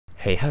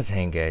Hey, how's it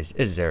going, guys?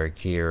 It's Eric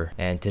here,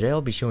 and today I'll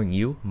be showing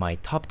you my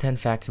top 10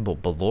 facts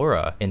about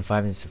Ballora in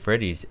Five Nights at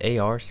Freddy's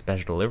AR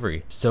Special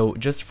Delivery. So,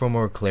 just for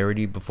more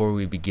clarity before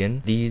we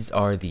begin, these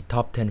are the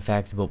top 10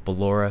 facts about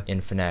Ballora in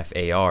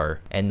FNAF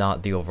AR, and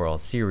not the overall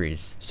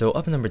series. So,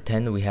 up at number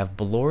 10, we have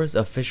Ballora's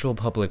official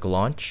public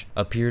launch,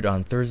 appeared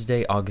on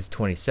Thursday, August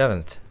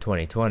 27th,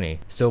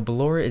 2020. So,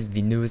 Ballora is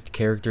the newest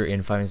character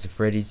in Five Nights at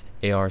Freddy's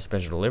AR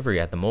Special Delivery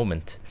at the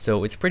moment.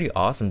 So, it's pretty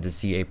awesome to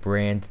see a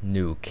brand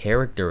new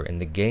character in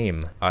the game.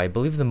 I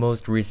believe the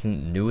most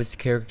recent newest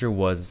character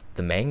was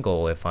the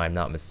Mangle, if I'm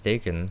not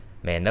mistaken.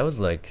 Man, that was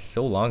like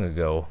so long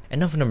ago.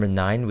 And up at number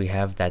 9, we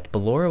have that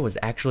Ballora was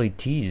actually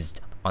teased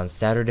on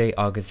Saturday,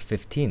 August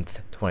 15th,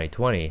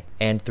 2020,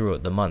 and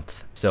throughout the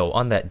month. So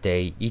on that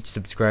day, each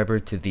subscriber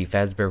to the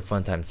Fazbear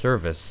Funtime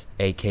service,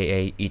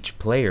 aka each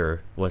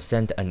player, was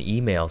sent an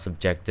email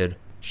subjected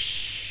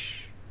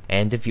 "Shh."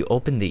 And if you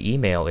open the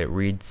email, it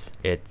reads,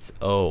 "It's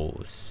oh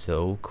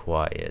so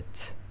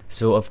quiet."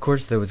 So of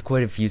course there was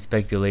quite a few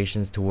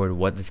speculations toward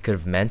what this could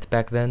have meant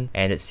back then,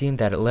 and it seemed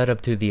that it led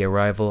up to the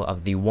arrival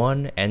of the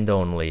one and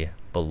only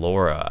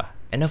Ballora.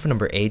 And up for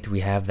number 8, we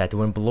have that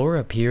when Ballora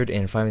appeared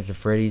in Five Nights at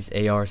Freddy's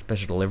AR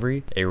Special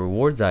Delivery, a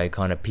rewards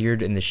icon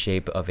appeared in the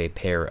shape of a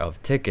pair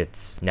of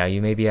tickets. Now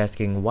you may be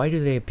asking, why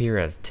do they appear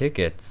as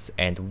tickets,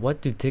 and what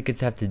do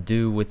tickets have to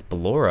do with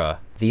Ballora?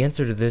 The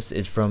answer to this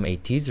is from a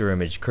teaser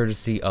image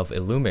courtesy of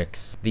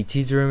Illumix. The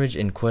teaser image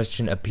in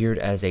question appeared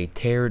as a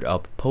teared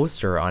up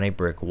poster on a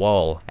brick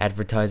wall,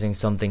 advertising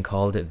something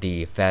called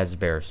the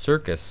Fazbear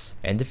Circus.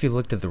 And if you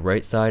look to the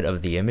right side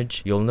of the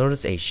image, you'll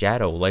notice a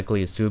shadow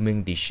likely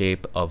assuming the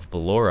shape of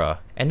Ballora.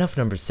 And up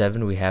number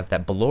 7, we have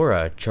that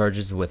Ballora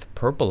charges with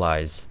purple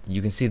eyes.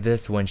 You can see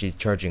this when she's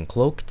charging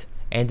cloaked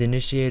and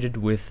initiated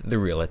with the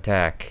real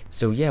attack.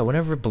 So yeah,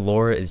 whenever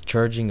Ballora is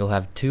charging, you'll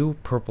have two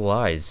purple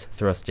eyes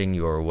thrusting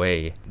your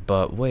way.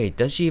 But wait,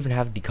 does she even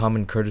have the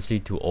common courtesy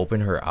to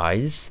open her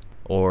eyes?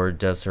 Or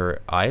does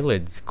her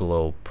eyelids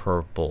glow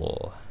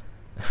purple?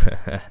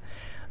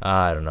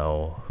 I don't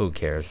know, who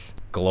cares?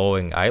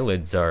 Glowing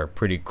eyelids are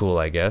pretty cool,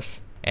 I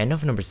guess. And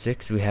up number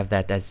 6, we have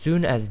that as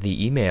soon as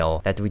the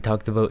email that we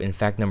talked about in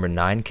fact number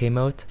 9 came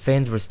out,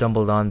 fans were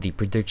stumbled on the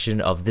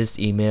prediction of this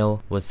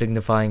email was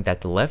signifying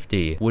that the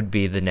Lefty would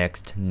be the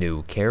next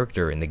new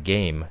character in the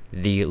game.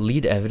 The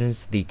lead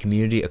evidence the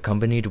community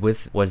accompanied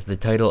with was the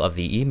title of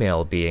the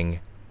email being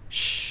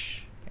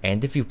 "Shh."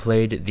 And if you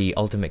played the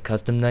Ultimate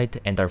Custom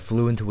Night and are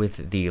fluent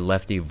with the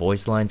Lefty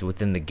voice lines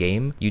within the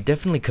game, you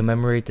definitely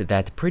commemorate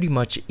that pretty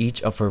much each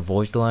of her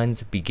voice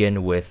lines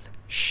begin with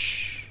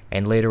 "Shh."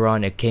 And later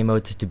on it came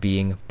out to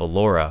being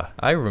Ballora.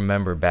 I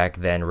remember back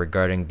then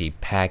regarding the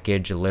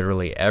package,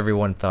 literally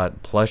everyone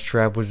thought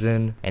Plushtrap was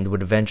in and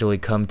would eventually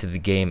come to the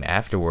game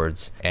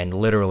afterwards, and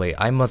literally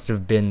I must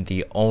have been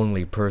the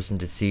only person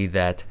to see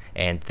that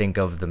and think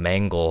of the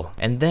Mangle.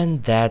 And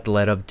then that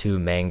led up to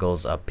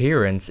Mangle's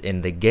appearance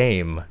in the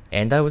game.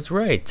 And I was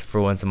right for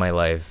once in my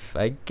life.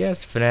 I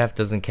guess FNAF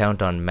doesn't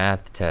count on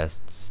math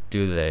tests,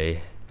 do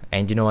they?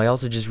 And you know, I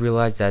also just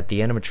realized that the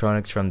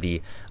animatronics from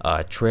the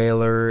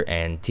trailer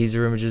and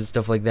teaser images,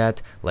 stuff like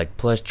that, like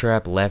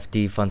Plushtrap,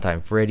 Lefty,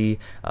 Funtime Freddy,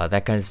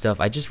 that kind of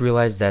stuff, I just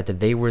realized that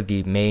they were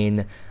the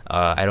main,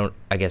 I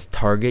guess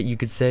target you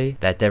could say,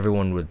 that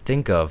everyone would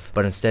think of,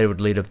 but instead it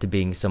would lead up to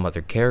being some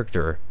other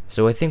character.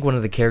 So I think one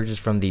of the characters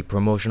from the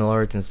promotional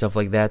art and stuff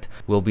like that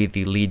will be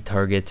the lead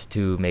target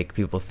to make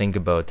people think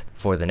about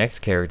for the next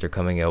character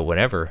coming out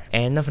whenever.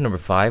 And up at number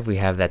 5, we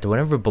have that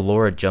whenever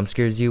Ballora jump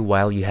scares you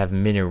while you have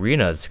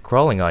mini-arenas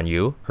crawling on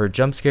you, her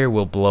jump scare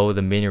will blow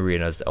the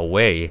mini-arenas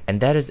away. And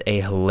that is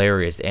a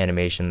hilarious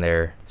animation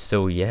there.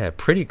 So yeah,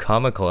 pretty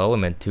comical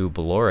element to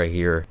Ballora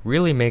here.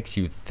 Really makes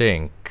you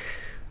think,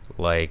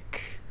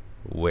 like,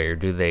 where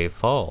do they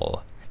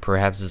fall?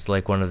 Perhaps it's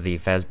like one of the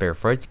Fazbear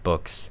Frights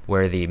books,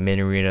 where the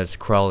mini-arenas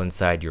crawl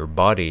inside your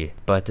body,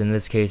 but in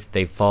this case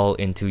they fall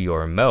into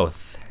your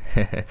mouth.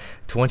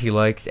 20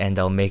 likes and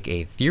I'll make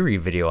a theory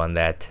video on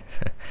that.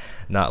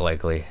 Not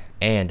likely.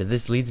 And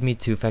this leads me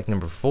to fact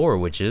number 4,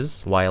 which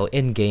is, while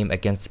in-game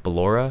against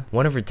Ballora,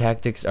 one of her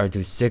tactics are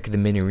to sick the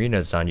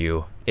mini-arenas on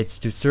you. It's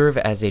to serve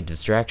as a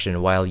distraction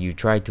while you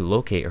try to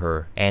locate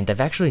her, and I've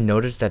actually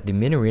noticed that the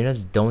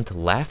mini-arenas don't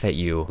laugh at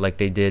you like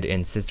they did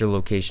in Sister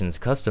Location's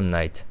Custom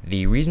Night.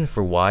 The reason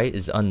for why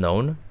is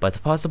unknown,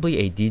 but possibly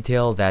a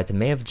detail that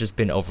may have just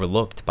been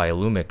overlooked by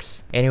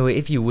Illumix. Anyway,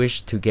 if you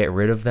wish to get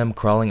rid of them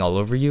crawling all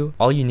over you,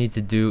 all you need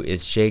to do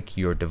is shake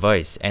your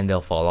device and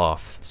they'll fall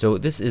off. So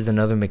this is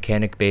another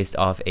mechanic based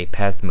off a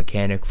past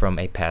mechanic from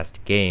a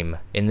past game.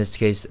 In this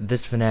case,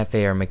 this FNAF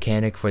AR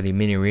mechanic for the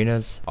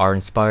mini-arenas are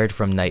inspired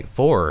from Night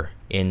 4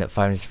 in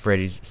Five Nights at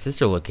Freddy's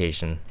Sister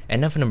Location.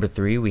 And up at number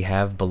 3, we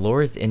have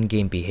Ballora's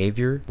in-game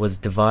behavior was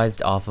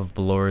devised off of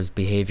Ballora's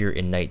behavior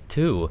in Night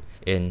 2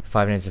 in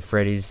Five Nights at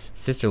Freddy's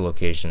Sister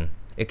Location.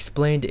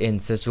 Explained in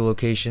Sister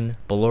Location,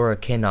 Ballora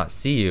cannot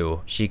see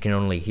you, she can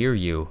only hear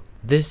you.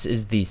 This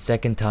is the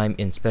second time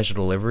in Special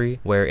Delivery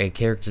where a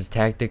character's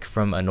tactic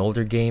from an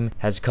older game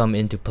has come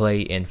into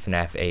play in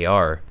FNAF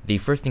AR. The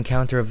first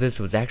encounter of this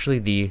was actually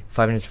the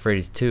Five Nights at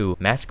Freddy's 2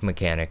 mask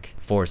mechanic.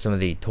 for some of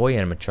the toy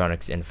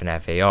animatronics in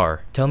FNAF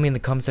AR. Tell me in the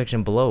comment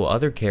section below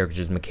other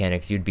characters'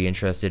 mechanics you'd be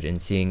interested in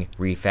seeing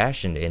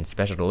refashioned in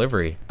Special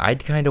Delivery.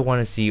 I'd kinda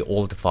wanna see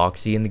old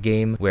Foxy in the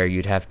game, where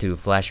you'd have to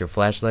flash your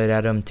flashlight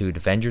at him to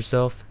defend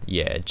yourself.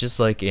 Yeah, just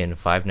like in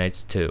Five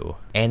Nights 2.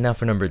 And now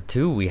for number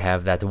 2, we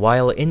have that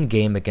while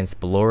in-game against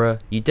Ballora,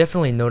 you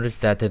definitely notice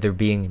that there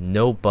being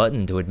no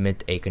button to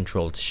emit a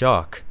controlled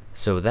shock.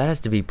 So that has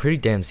to be pretty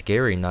damn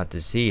scary not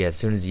to see as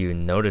soon as you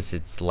notice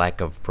its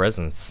lack of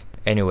presence.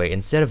 Anyway,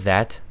 instead of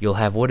that, you'll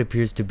have what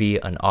appears to be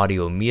an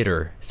audio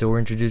meter. So we're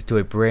introduced to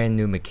a brand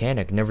new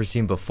mechanic never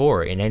seen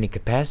before in any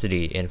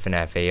capacity in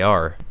FNAF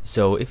AR.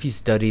 So if you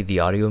study the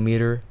audio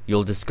meter,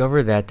 you'll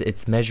discover that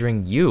it's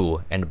measuring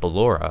you and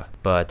Ballora.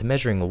 But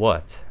measuring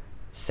what?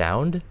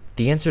 Sound?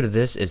 The answer to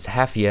this is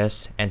half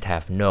yes and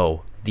half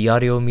no. The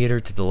audio meter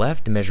to the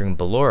left measuring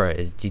Ballora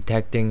is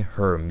detecting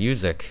her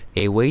music.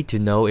 A way to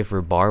know if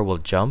her bar will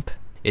jump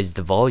is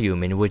the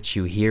volume in which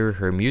you hear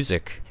her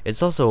music.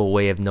 It's also a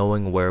way of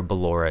knowing where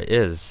Ballora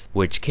is,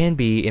 which can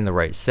be, in the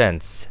right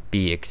sense,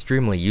 be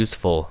extremely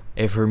useful.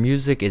 If her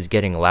music is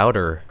getting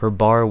louder, her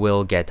bar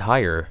will get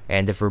higher,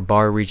 and if her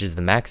bar reaches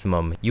the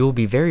maximum, you will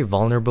be very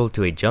vulnerable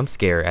to a jump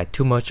scare at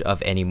too much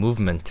of any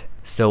movement.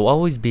 So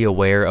always be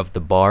aware of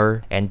the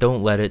bar and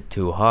don't let it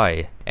too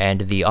high.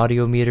 And the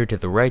audio meter to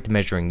the right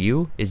measuring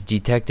you is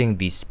detecting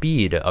the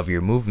speed of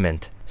your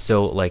movement.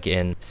 So like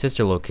in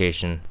Sister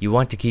Location, you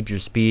want to keep your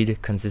speed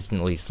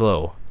consistently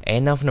slow.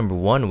 And now for number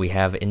 1, we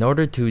have in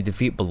order to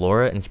defeat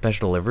Ballora in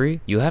Special Delivery,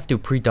 you have to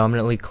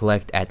predominantly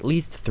collect at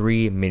least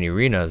 3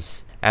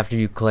 mini-arenas. After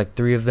you collect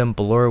 3 of them,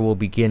 Ballora will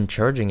begin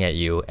charging at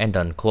you and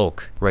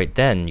uncloak. Right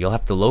then, you'll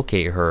have to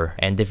locate her,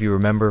 and if you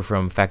remember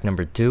from fact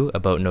number 2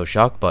 about no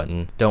shock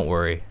button, don't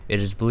worry. It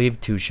is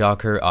believed to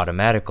shock her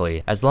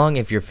automatically, as long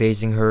as you're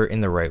facing her in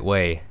the right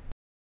way.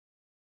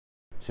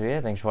 So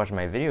yeah, thanks for watching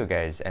my video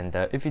guys, and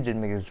if you did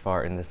make it this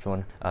far in this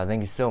one, thank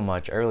you so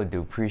much. I really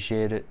do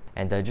appreciate it,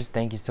 and just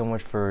thank you so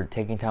much for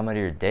taking time out of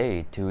your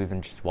day to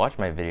even just watch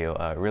my video.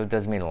 It really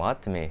does mean a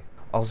lot to me.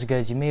 Also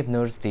guys, you may have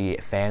noticed the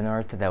fan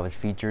art that was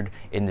featured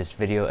in this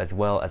video as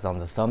well as on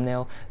the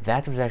thumbnail.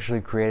 That was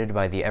actually created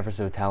by the ever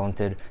so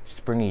talented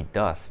Springy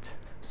Dust.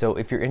 So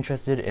if you're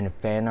interested in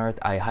fan art,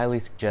 I highly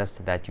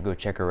suggest that you go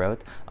check her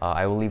out.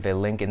 I will leave a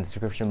link in the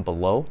description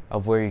below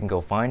of where you can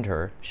go find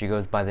her. She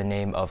goes by the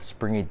name of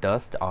Springy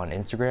Dust on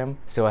Instagram.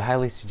 So I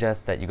highly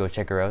suggest that you go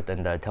check her out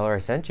and tell her I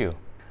sent you.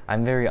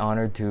 I'm very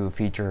honored to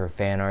feature her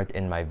fan art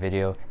in my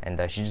video,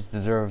 and she just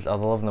deserves all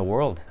the love in the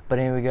world. But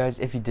anyway guys,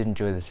 if you did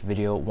enjoy this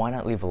video, why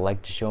not leave a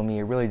like to show me?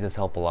 It really does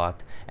help a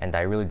lot, and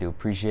I really do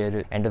appreciate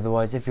it. And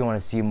otherwise, if you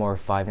want to see more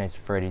Five Nights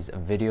at Freddy's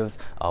videos,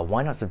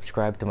 why not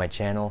subscribe to my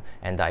channel,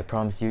 and I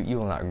promise you, you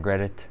will not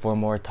regret it, for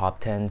more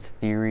top 10s,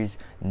 theories,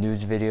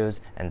 news videos,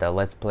 and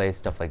let's play,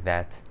 stuff like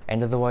that.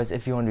 And otherwise,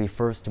 if you want to be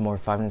first to more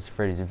Five Nights at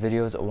Freddy's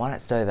videos, why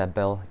not study that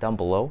bell down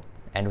below?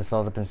 And with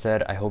all that being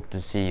said, I hope to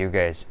see you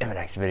guys in the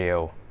next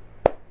video.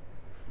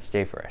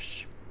 Stay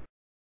fresh.